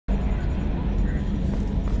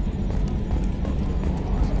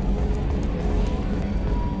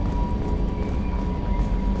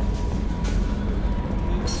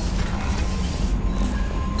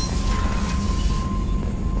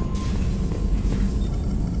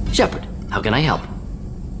Shepard, how can I help?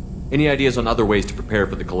 Any ideas on other ways to prepare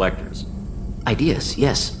for the Collectors? Ideas,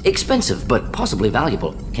 yes. Expensive, but possibly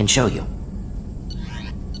valuable. Can show you.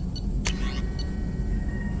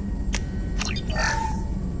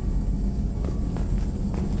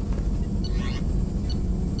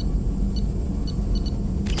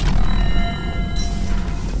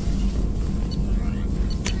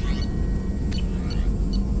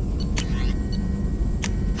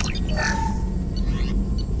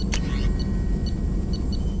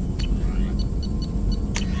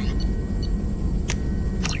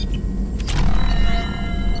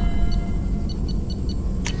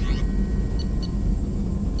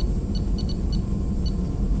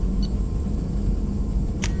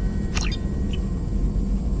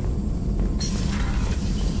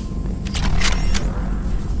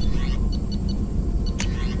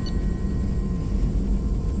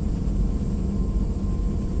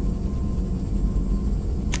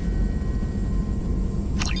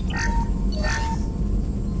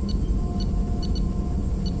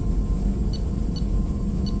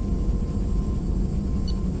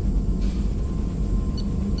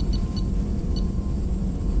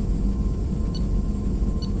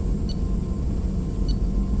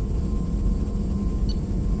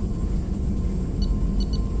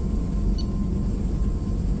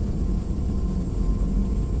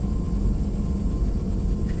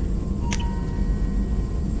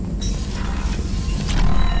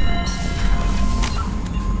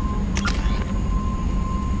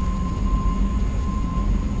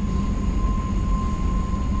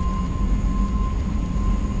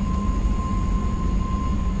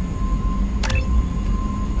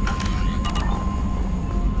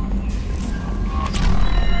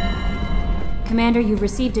 Commander, you've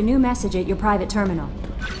received a new message at your private terminal.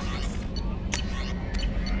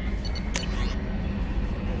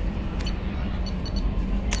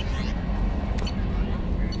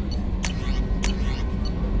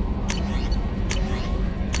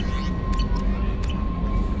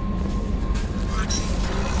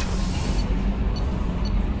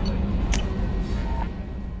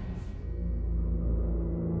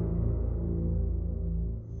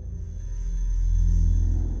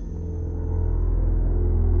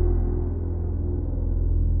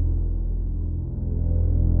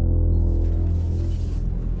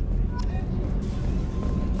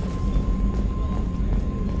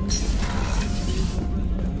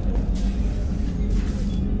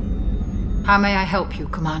 How may I help you,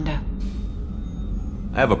 Commander?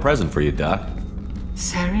 I have a present for you, Doc.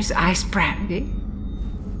 Ceres Ice Brandy?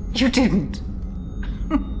 You didn't.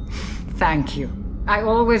 Thank you. I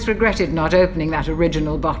always regretted not opening that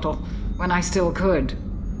original bottle when I still could.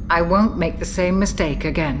 I won't make the same mistake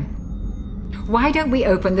again. Why don't we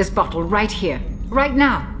open this bottle right here, right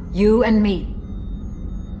now, you and me?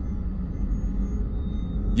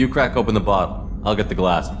 You crack open the bottle. I'll get the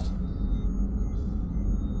glasses.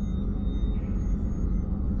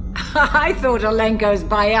 I thought Alenko's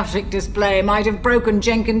biotic display might have broken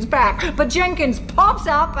Jenkins' back, but Jenkins pops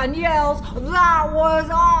up and yells, "That was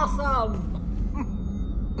awesome!"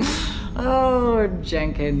 Oh,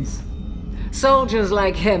 Jenkins. Soldiers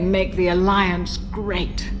like him make the Alliance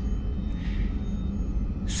great.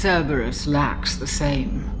 Cerberus lacks the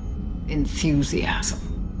same enthusiasm.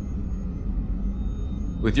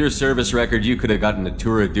 With your service record, you could have gotten a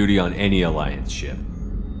tour of duty on any Alliance ship.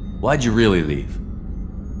 Why'd you really leave?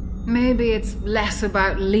 Maybe it's less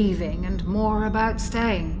about leaving and more about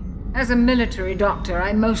staying. As a military doctor,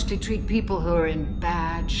 I mostly treat people who are in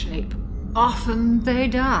bad shape. Often they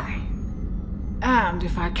die. And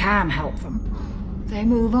if I can help them, they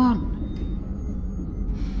move on.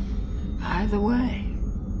 Either way,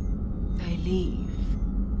 they leave.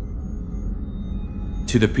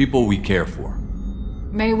 To the people we care for.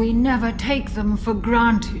 May we never take them for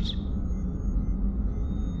granted.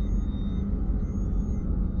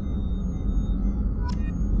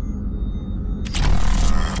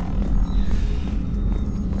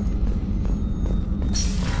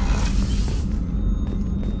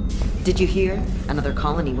 Did you hear? Another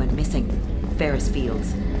colony went missing. Ferris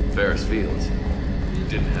Fields. Ferris Fields?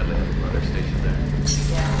 Didn't have a brother stationed there.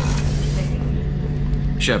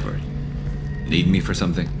 Shepard, need me for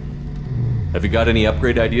something? Have you got any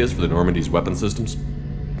upgrade ideas for the Normandy's weapon systems?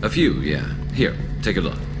 A few, yeah. Here, take a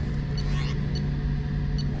look.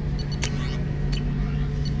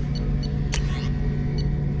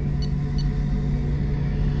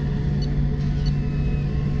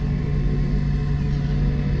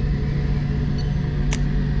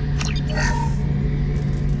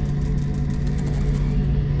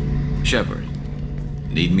 Shepard,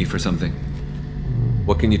 need me for something?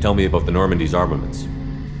 What can you tell me about the Normandy's armaments?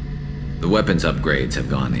 The weapons upgrades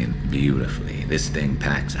have gone in beautifully. This thing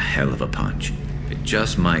packs a hell of a punch. It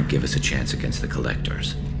just might give us a chance against the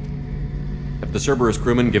Collectors. Have the Cerberus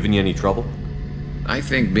crewmen given you any trouble? I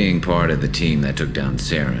think being part of the team that took down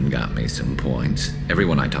Saren got me some points.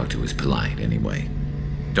 Everyone I talked to was polite anyway.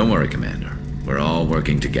 Don't worry, Commander. We're all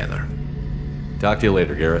working together. Talk to you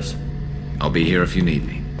later, Garrus. I'll be here if you need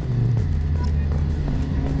me.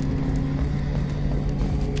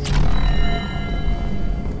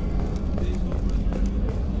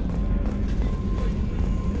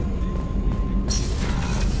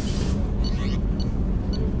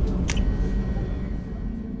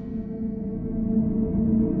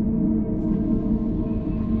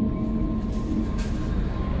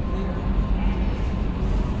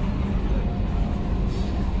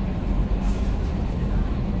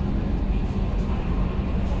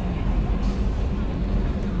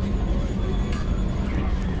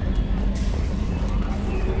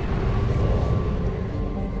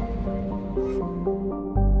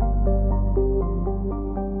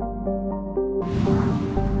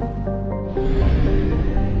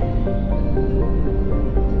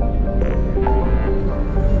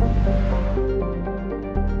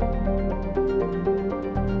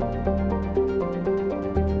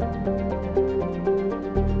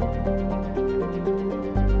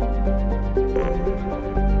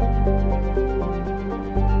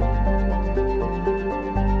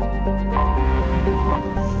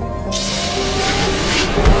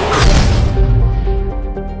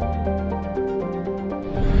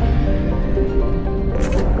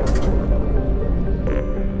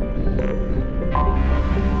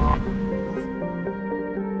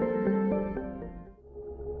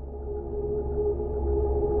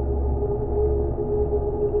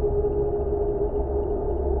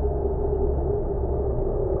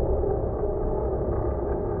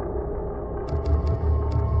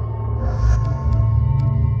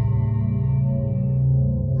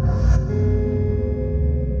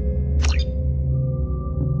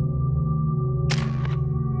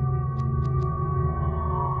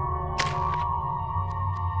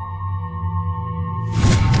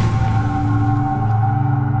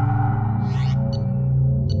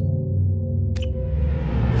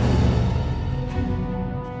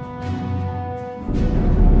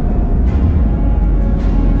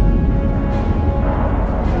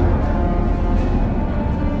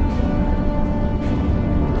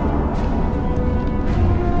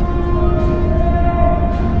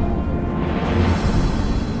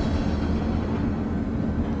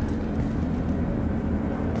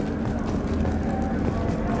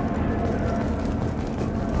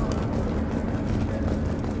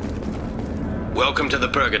 Welcome to the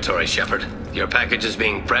Purgatory, Shepard. Your package is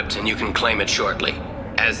being prepped and you can claim it shortly.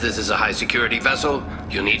 As this is a high-security vessel,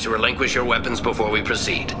 you'll need to relinquish your weapons before we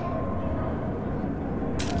proceed.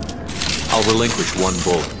 I'll relinquish one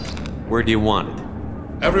bullet. Where do you want it?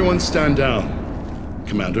 Everyone stand down.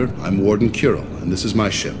 Commander, I'm Warden Kirill, and this is my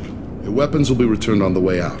ship. Your weapons will be returned on the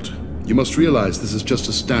way out. You must realize this is just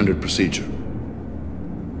a standard procedure.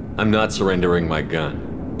 I'm not surrendering my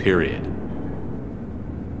gun. Period.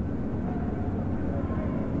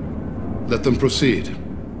 Let them proceed.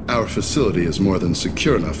 Our facility is more than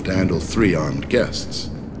secure enough to handle 3 armed guests.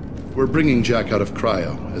 We're bringing Jack out of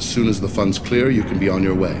cryo. As soon as the funds clear, you can be on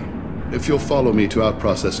your way. If you'll follow me to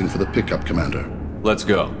out-processing for the pickup, Commander. Let's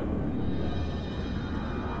go.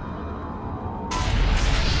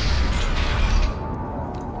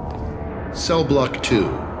 Cell Block 2.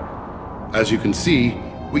 As you can see,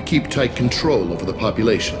 we keep tight control over the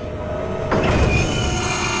population.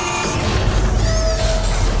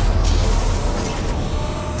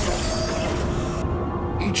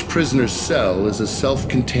 Each prisoner's cell is a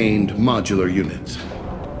self-contained modular unit.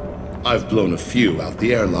 I've blown a few out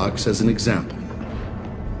the airlocks as an example.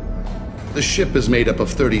 The ship is made up of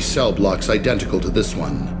 30 cell blocks identical to this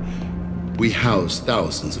one. We house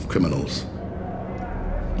thousands of criminals.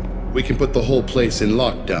 We can put the whole place in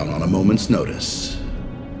lockdown on a moment's notice.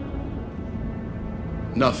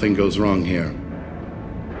 Nothing goes wrong here.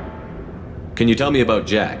 Can you tell me about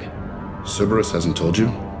Jack? Cerberus hasn't told you?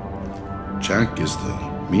 Jack is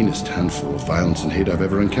the meanest handful of violence and hate I've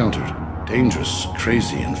ever encountered. Dangerous,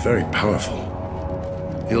 crazy, and very powerful.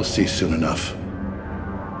 You'll see soon enough.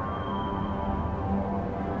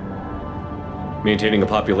 Maintaining a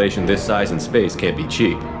population this size in space can't be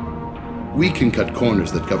cheap. We can cut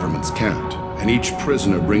corners that governments can't, and each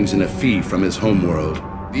prisoner brings in a fee from his homeworld.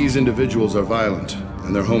 These individuals are violent,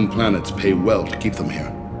 and their home planets pay well to keep them here.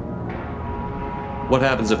 What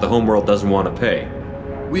happens if the homeworld doesn't want to pay?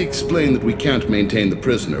 We explain that we can't maintain the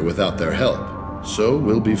prisoner without their help, so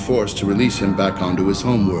we'll be forced to release him back onto his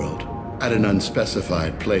homeworld. at an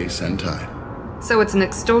unspecified place and time. So it's an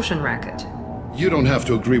extortion racket. You don't have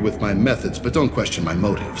to agree with my methods, but don't question my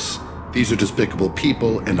motives. These are despicable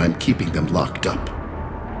people, and I'm keeping them locked up.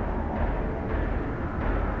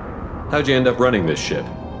 How'd you end up running this ship?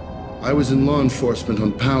 I was in law enforcement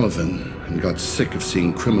on Palaven, and got sick of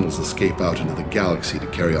seeing criminals escape out into the galaxy to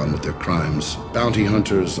carry on with their crimes. Bounty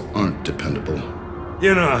hunters aren't dependable.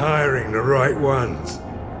 You're not hiring the right ones.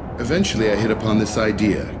 Eventually I hit upon this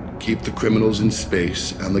idea. Keep the criminals in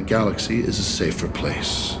space, and the galaxy is a safer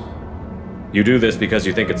place. You do this because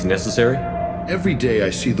you think it's necessary? Every day I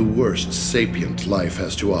see the worst sapient life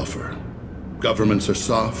has to offer. Governments are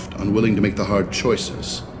soft, unwilling to make the hard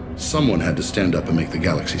choices. Someone had to stand up and make the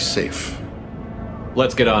galaxy safe.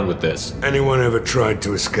 Let's get on with this. Anyone ever tried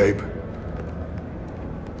to escape?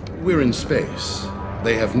 We're in space.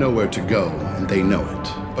 They have nowhere to go, and they know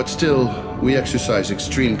it. But still, we exercise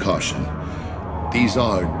extreme caution. These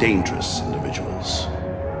are dangerous individuals.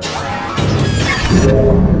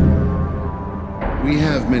 We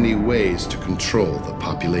have many ways to control the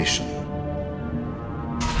population.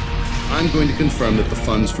 I'm going to confirm that the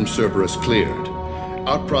funds from Cerberus cleared.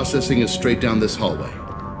 Out processing is straight down this hallway.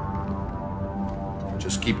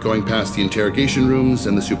 Just keep going past the interrogation rooms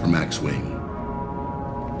and the Supermax wing.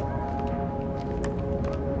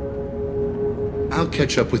 I'll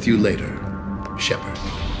catch up with you later, Shepard.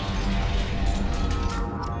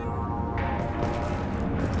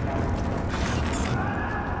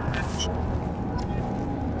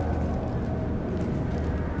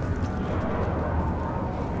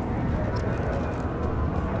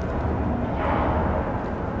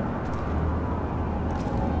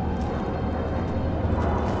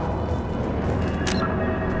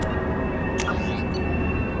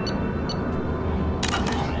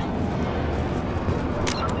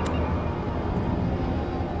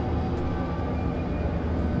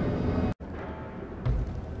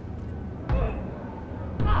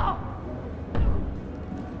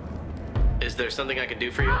 Is there something I can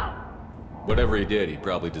do for you? Whatever he did, he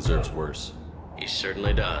probably deserves worse. He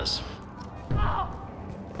certainly does.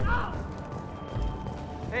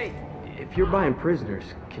 Hey, if you're buying prisoners,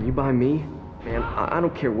 can you buy me? Man, I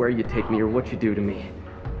don't care where you take me or what you do to me.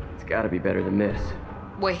 It's gotta be better than this.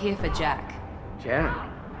 We're here for Jack. Jack?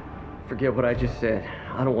 Forget what I just said.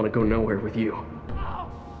 I don't want to go nowhere with you.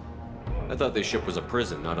 I thought this ship was a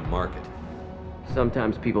prison, not a market.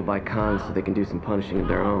 Sometimes people buy cons so they can do some punishing of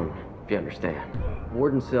their own, if you understand.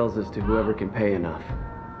 Warden sells this to whoever can pay enough.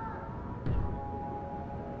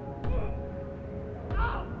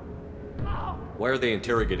 Why are they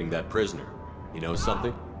interrogating that prisoner? You know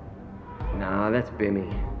something? Nah, that's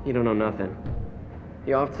Bimmy. He don't know nothing.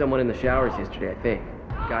 He offed someone in the showers yesterday, I think.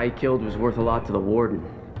 The guy he killed was worth a lot to the Warden.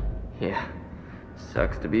 Yeah,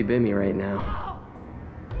 sucks to be Bimmy right now.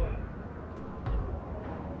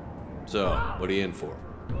 So, what are you in for?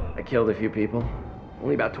 I killed a few people.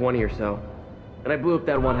 Only about 20 or so. And I blew up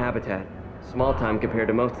that one habitat. Small time compared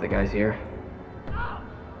to most of the guys here.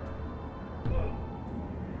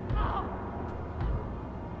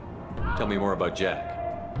 Tell me more about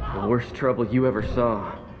Jack. The worst trouble you ever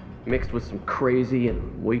saw. Mixed with some crazy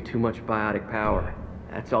and way too much biotic power.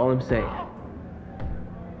 That's all I'm saying.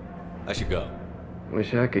 I should go.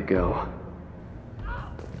 Wish I could go.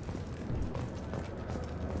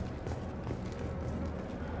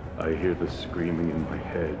 I hear the screaming in my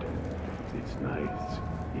head. It's nice,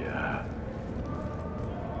 yeah.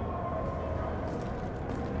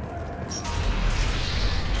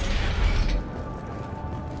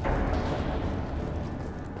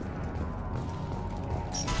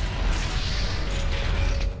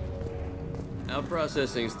 Out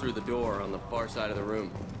processing's through the door on the far side of the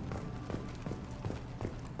room.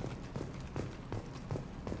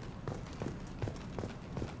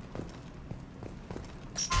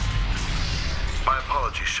 My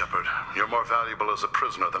apologies, Shepard. You're more valuable as a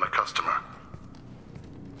prisoner than a customer.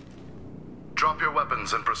 Drop your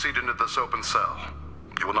weapons and proceed into this open cell.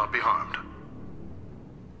 You will not be harmed.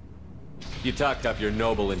 You talked up your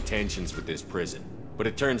noble intentions with this prison, but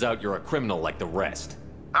it turns out you're a criminal like the rest.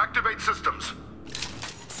 Activate systems.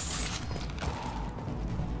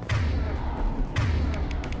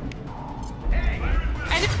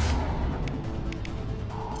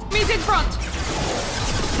 Meet in front!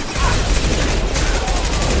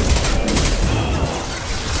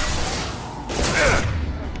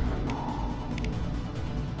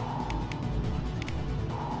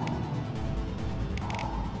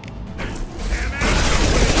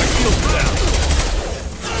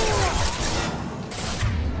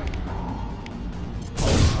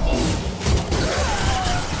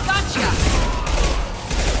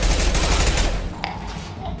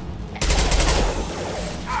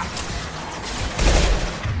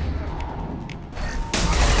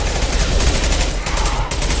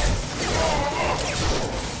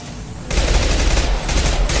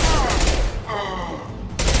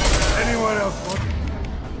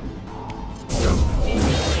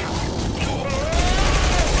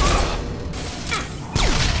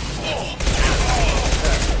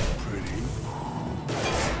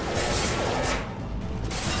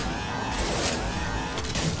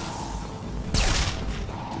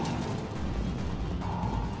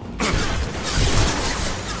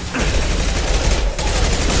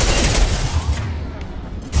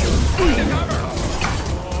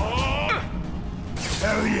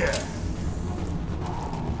 here!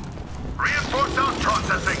 Reinforce sound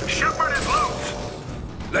processing. Shepard is loose.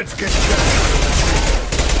 Let's get Jack.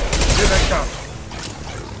 Here they come.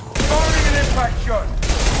 Firing an impact shot.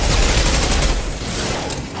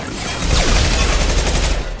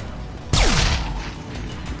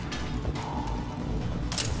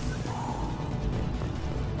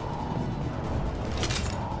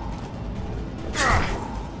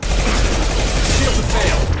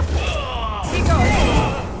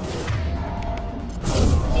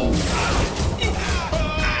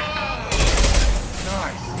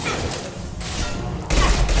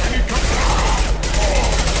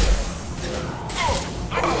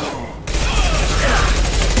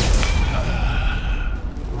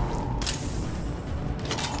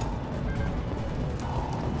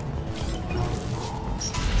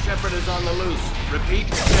 Shepard is on the loose. Repeat,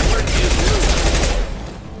 Shepard is loose.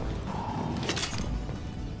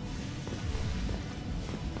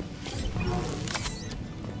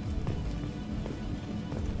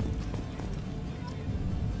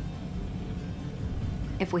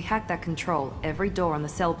 If we hack that control, every door on the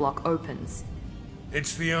cell block opens.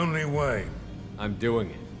 It's the only way. I'm doing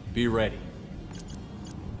it. Be ready.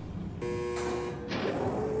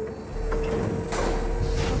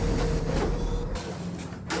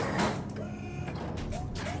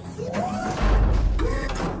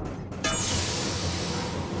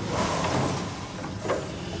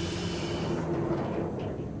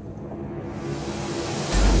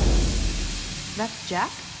 That's Jack?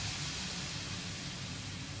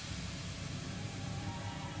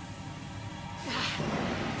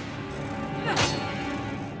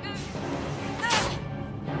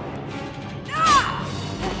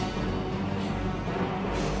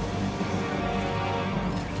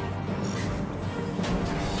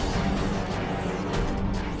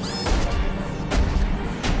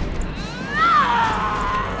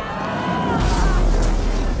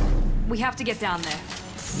 We have to get down there.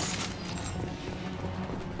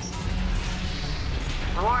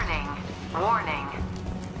 Warning. Warning.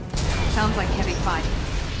 Sounds like heavy fighting.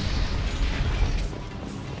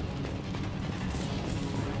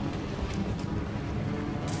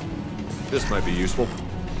 This might be useful.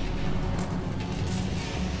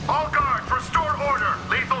 All guards, restore order.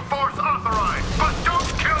 Lethal force authorized. But don't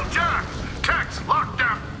kill Jack. Tex, lock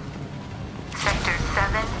them. Sectors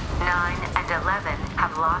 7, 9, and 11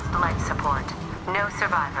 have lost life support. No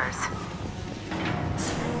survivors.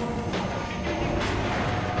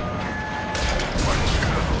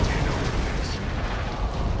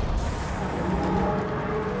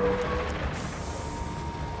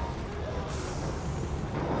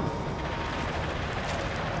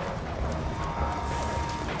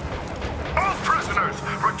 All prisoners,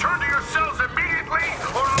 return to your cells immediately,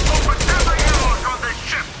 or I'll open every airlock on this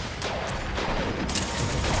ship.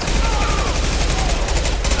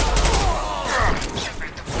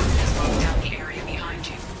 Shepard, the warden has locked down the area behind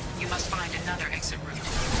you. You must find another exit route.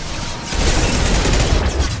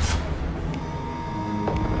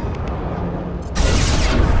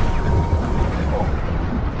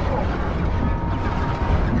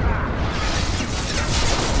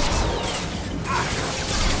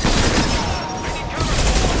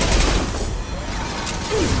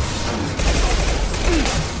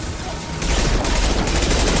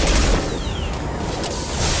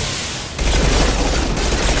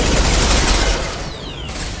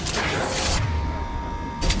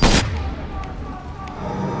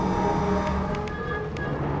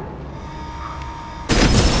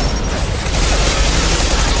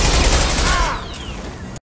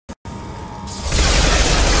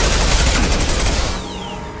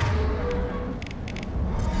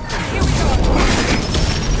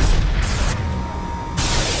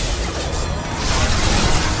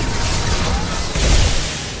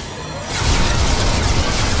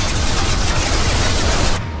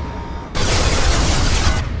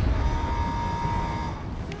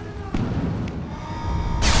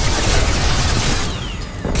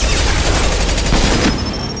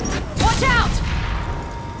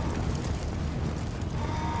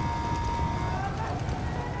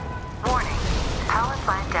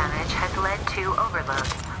 Overload.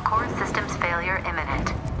 Core systems failure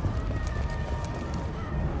imminent.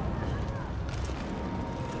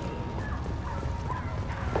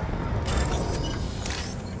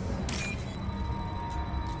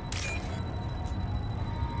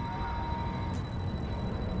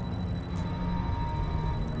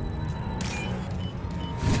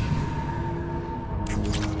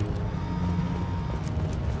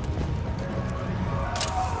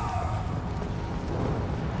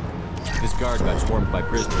 This guard got swarmed by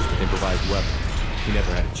prisoners with improvised weapons. He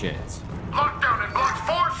never had a chance. Lockdown in Block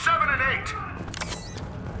 4,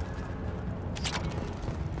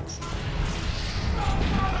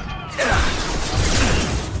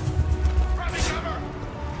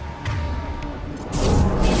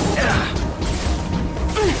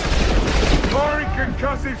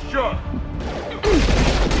 concussive shot!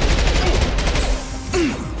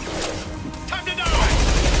 Time to die!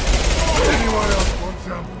 Anyone else want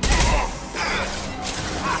some?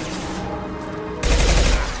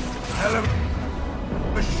 Hell of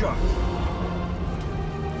a shot.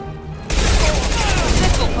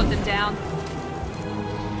 This will put them down.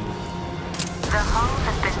 The hull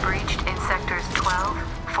has been breached in sectors 12,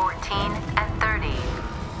 14, and 30.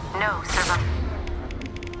 No survivors.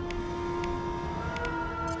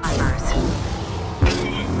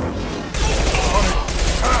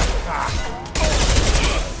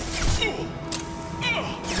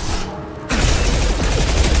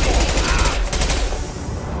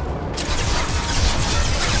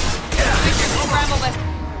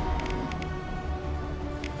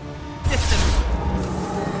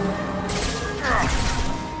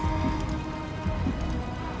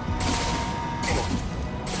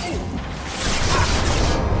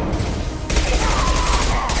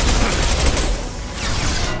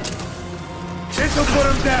 This'll put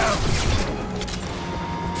him down!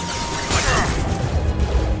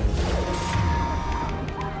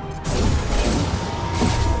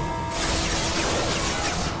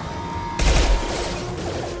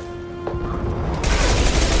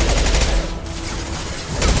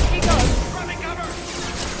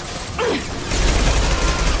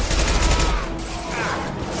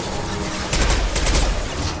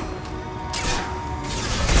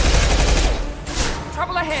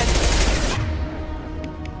 Trouble ahead.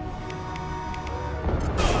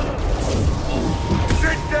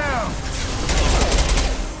 Sit down!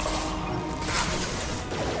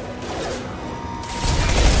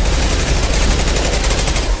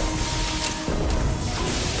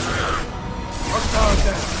 Hostile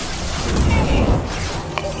down!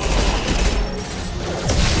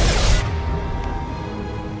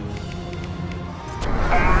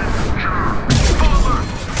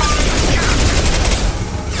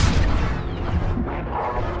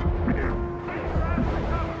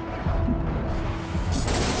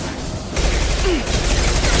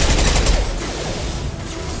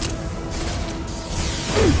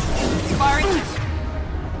 Firing.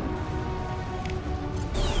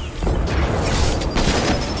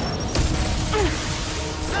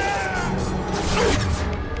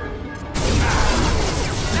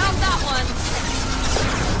 Found that one.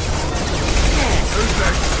 Who's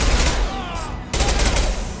next?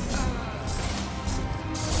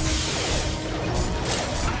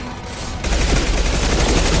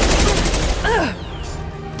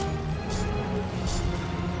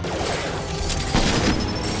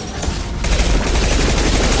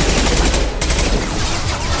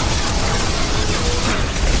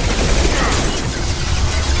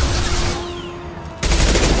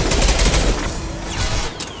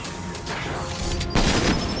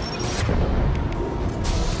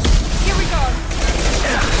 Here we go.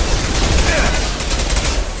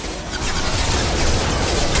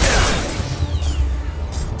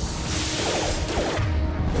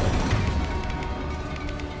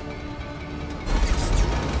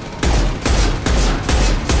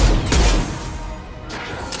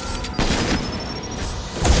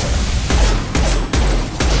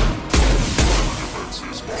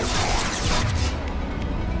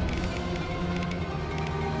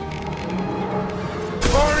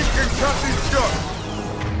 Firing concussive shot!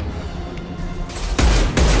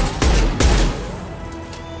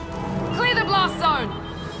 Clear the blast zone.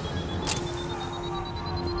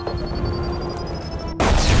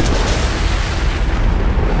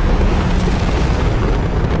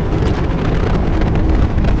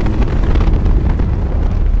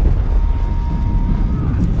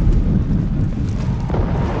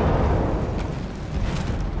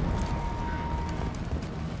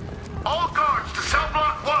 All guards to cell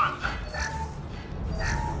block 1!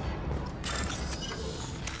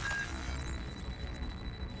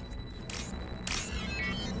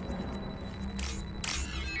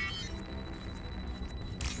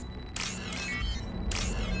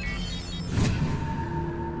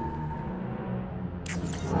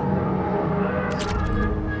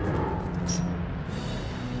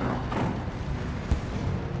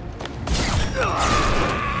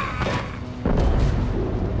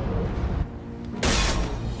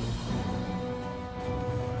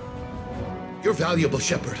 You're valuable,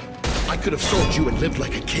 Shepard. I could have sold you and lived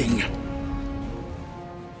like a king.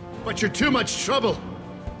 But you're too much trouble.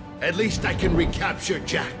 At least I can recapture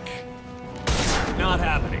Jack. Not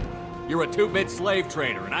happening. You're a 2-bit slave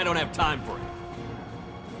trader, and I don't have time for it.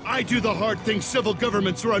 I do the hard things civil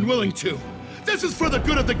governments are unwilling to. This is for the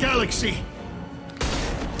good of the galaxy.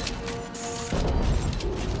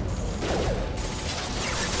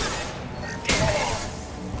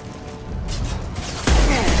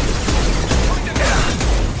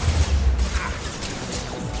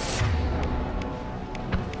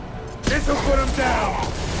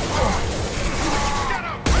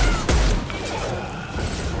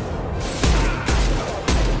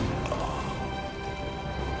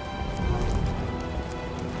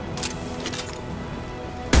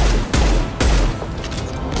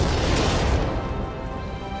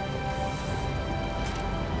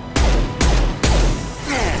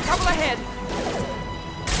 ahead.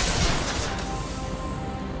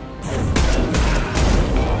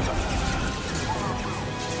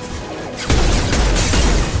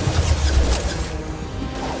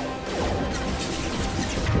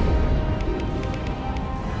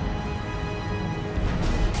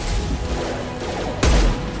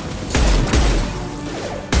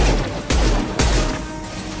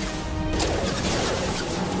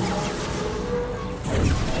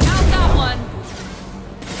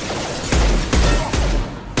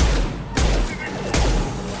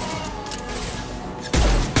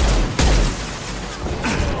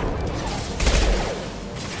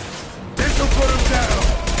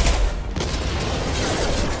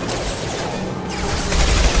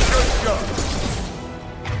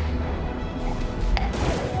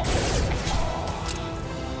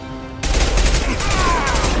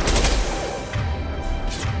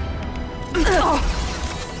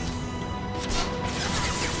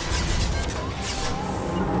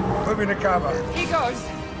 Moving to cover. He goes.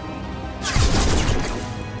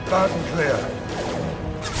 Loud and clear.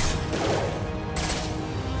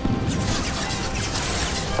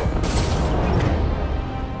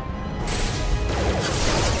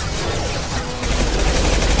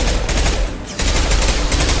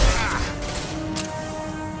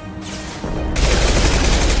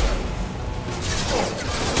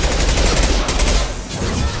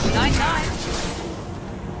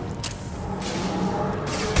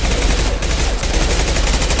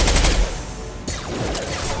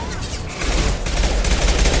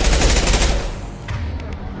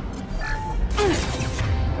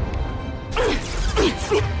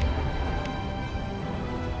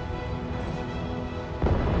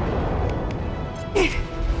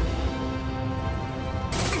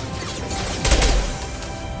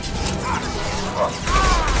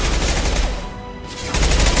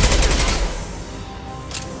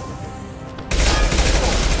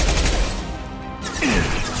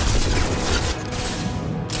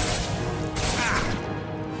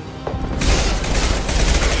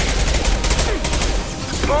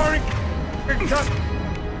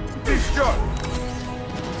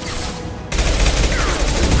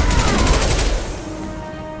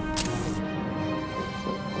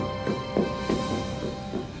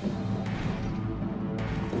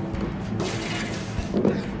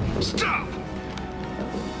 Stop!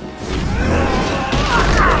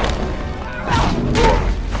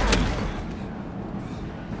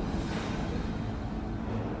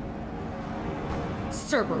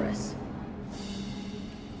 Cerberus.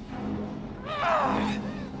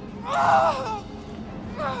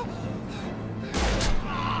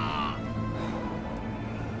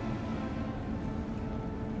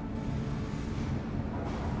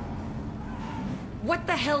 What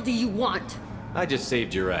the hell do you want? I just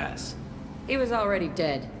saved your ass. He was already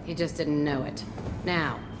dead. He just didn't know it.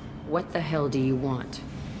 Now, what the hell do you want?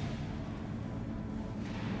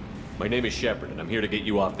 My name is Shepard, and I'm here to get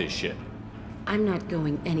you off this ship. I'm not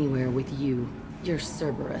going anywhere with you. You're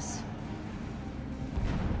Cerberus.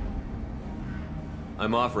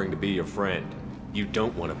 I'm offering to be your friend. You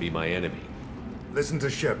don't want to be my enemy. Listen to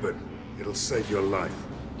Shepard. It'll save your life.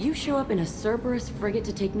 You show up in a Cerberus frigate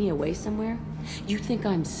to take me away somewhere? You think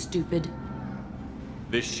I'm stupid?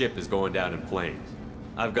 This ship is going down in flames.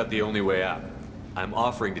 I've got the only way out. I'm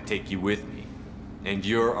offering to take you with me. And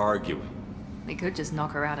you're arguing. We could just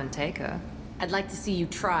knock her out and take her. I'd like to see you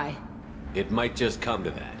try. It might just come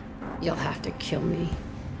to that. You'll have to kill me.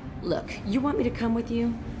 Look, you want me to come with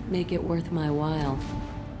you? Make it worth my while.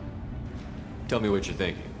 Tell me what you're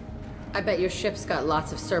thinking. I bet your ship's got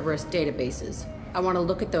lots of Cerberus databases. I want to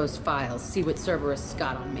look at those files, see what Cerberus has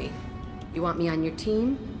got on me. You want me on your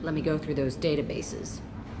team? Let me go through those databases.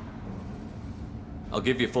 I'll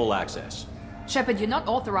give you full access. Shepard, you're not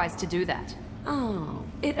authorized to do that. Oh,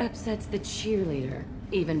 it upsets the cheerleader.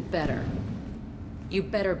 Even better. You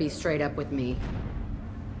better be straight up with me.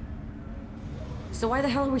 So why the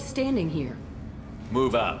hell are we standing here?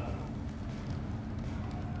 Move out.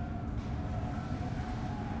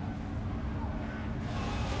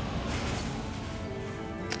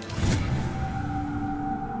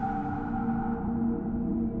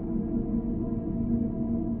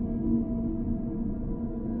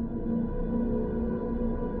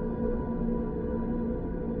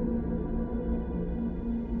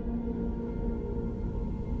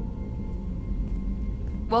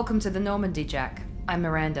 Welcome to the Normandy, Jack. I'm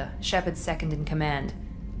Miranda, Shepard's second in command.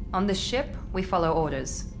 On this ship, we follow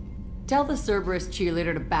orders. Tell the Cerberus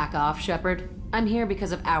cheerleader to back off, Shepard. I'm here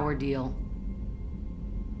because of our deal.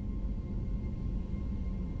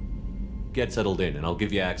 Get settled in, and I'll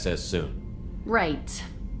give you access soon. Right.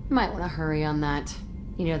 Might want to hurry on that.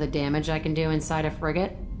 You know the damage I can do inside a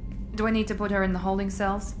frigate? Do I need to put her in the holding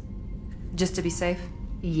cells? Just to be safe?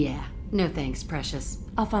 Yeah. No thanks, Precious.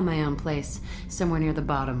 I'll find my own place, somewhere near the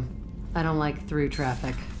bottom. I don't like through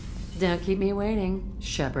traffic. Don't keep me waiting,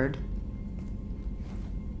 Shepard.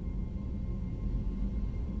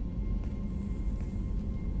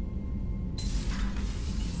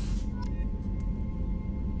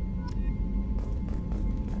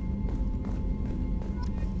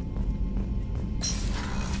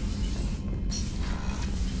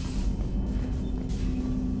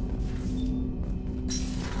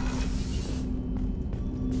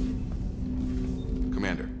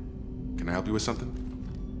 With something?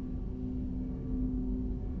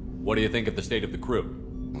 What do you think of the state of the crew?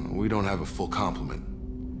 We don't have a full complement.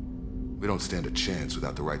 We don't stand a chance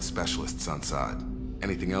without the right specialists on side.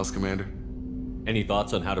 Anything else, Commander? Any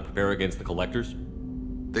thoughts on how to prepare against the Collectors?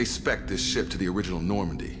 They spec'd this ship to the original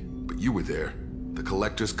Normandy, but you were there. The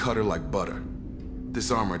Collectors cut her like butter.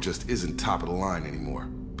 This armor just isn't top of the line anymore.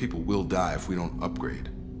 People will die if we don't upgrade.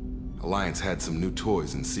 Alliance had some new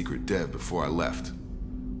toys in secret dev before I left.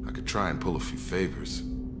 I could try and pull a few favors.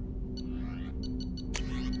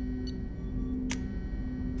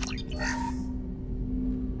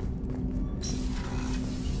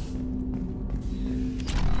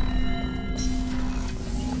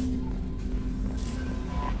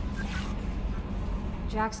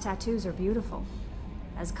 Jack's tattoos are beautiful.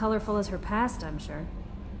 As colorful as her past, I'm sure.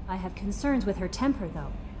 I have concerns with her temper,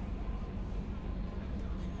 though.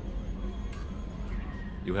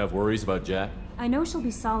 You have worries about Jack? I know she'll be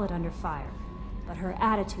solid under fire, but her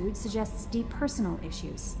attitude suggests deep personal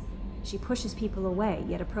issues. She pushes people away,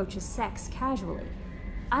 yet approaches sex casually.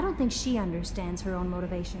 I don't think she understands her own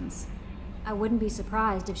motivations. I wouldn't be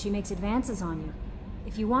surprised if she makes advances on you.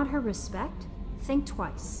 If you want her respect, think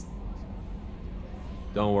twice.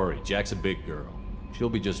 Don't worry, Jack's a big girl. She'll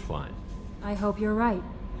be just fine. I hope you're right.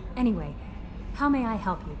 Anyway, how may I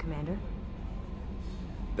help you, Commander?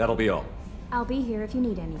 That'll be all. I'll be here if you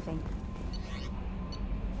need anything.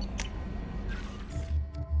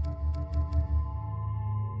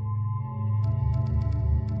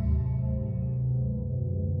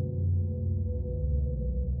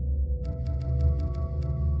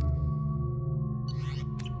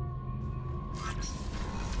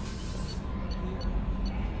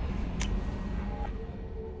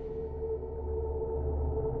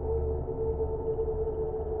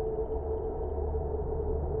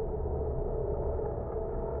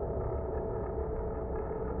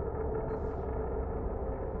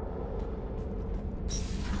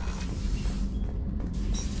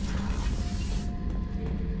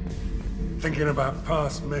 Thinking about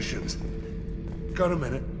past missions. Got a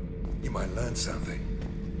minute? You might learn something.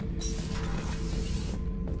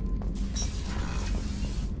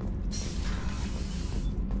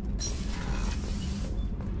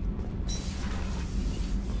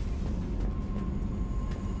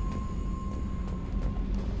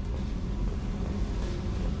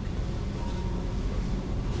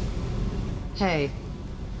 Hey.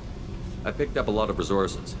 I picked up a lot of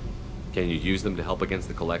resources. Can you use them to help against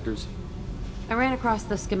the Collectors? I ran across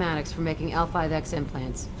the schematics for making L5X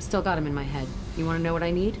implants. Still got them in my head. You want to know what I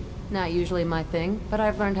need? Not usually my thing, but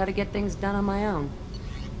I've learned how to get things done on my own.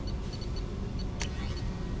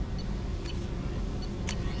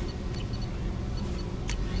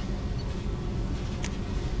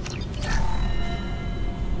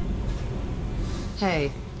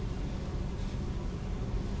 Hey.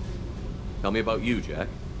 Tell me about you, Jack.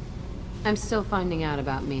 I'm still finding out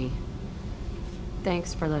about me.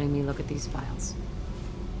 Thanks for letting me look at these files.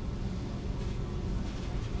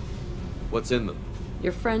 What's in them?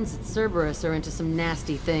 Your friends at Cerberus are into some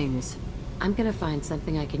nasty things. I'm gonna find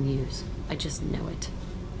something I can use. I just know it.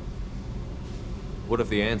 What if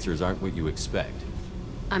the answers aren't what you expect?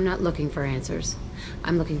 I'm not looking for answers.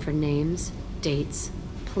 I'm looking for names, dates,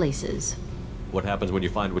 places. What happens when you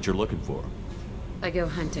find what you're looking for? I go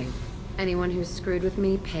hunting. Anyone who's screwed with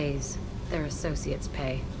me pays. Their associates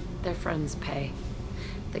pay. Their friends pay.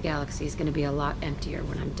 The galaxy's gonna be a lot emptier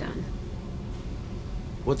when I'm done.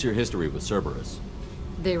 What's your history with Cerberus?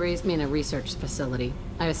 They raised me in a research facility.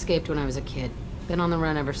 I escaped when I was a kid. Been on the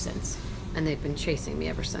run ever since. And they've been chasing me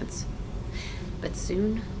ever since. But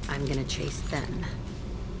soon, I'm gonna chase them.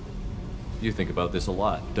 You think about this a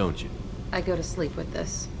lot, don't you? I go to sleep with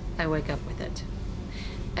this. I wake up with it.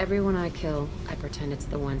 Everyone I kill, I pretend it's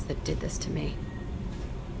the ones that did this to me.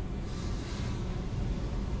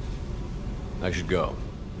 I should go.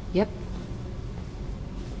 Yep.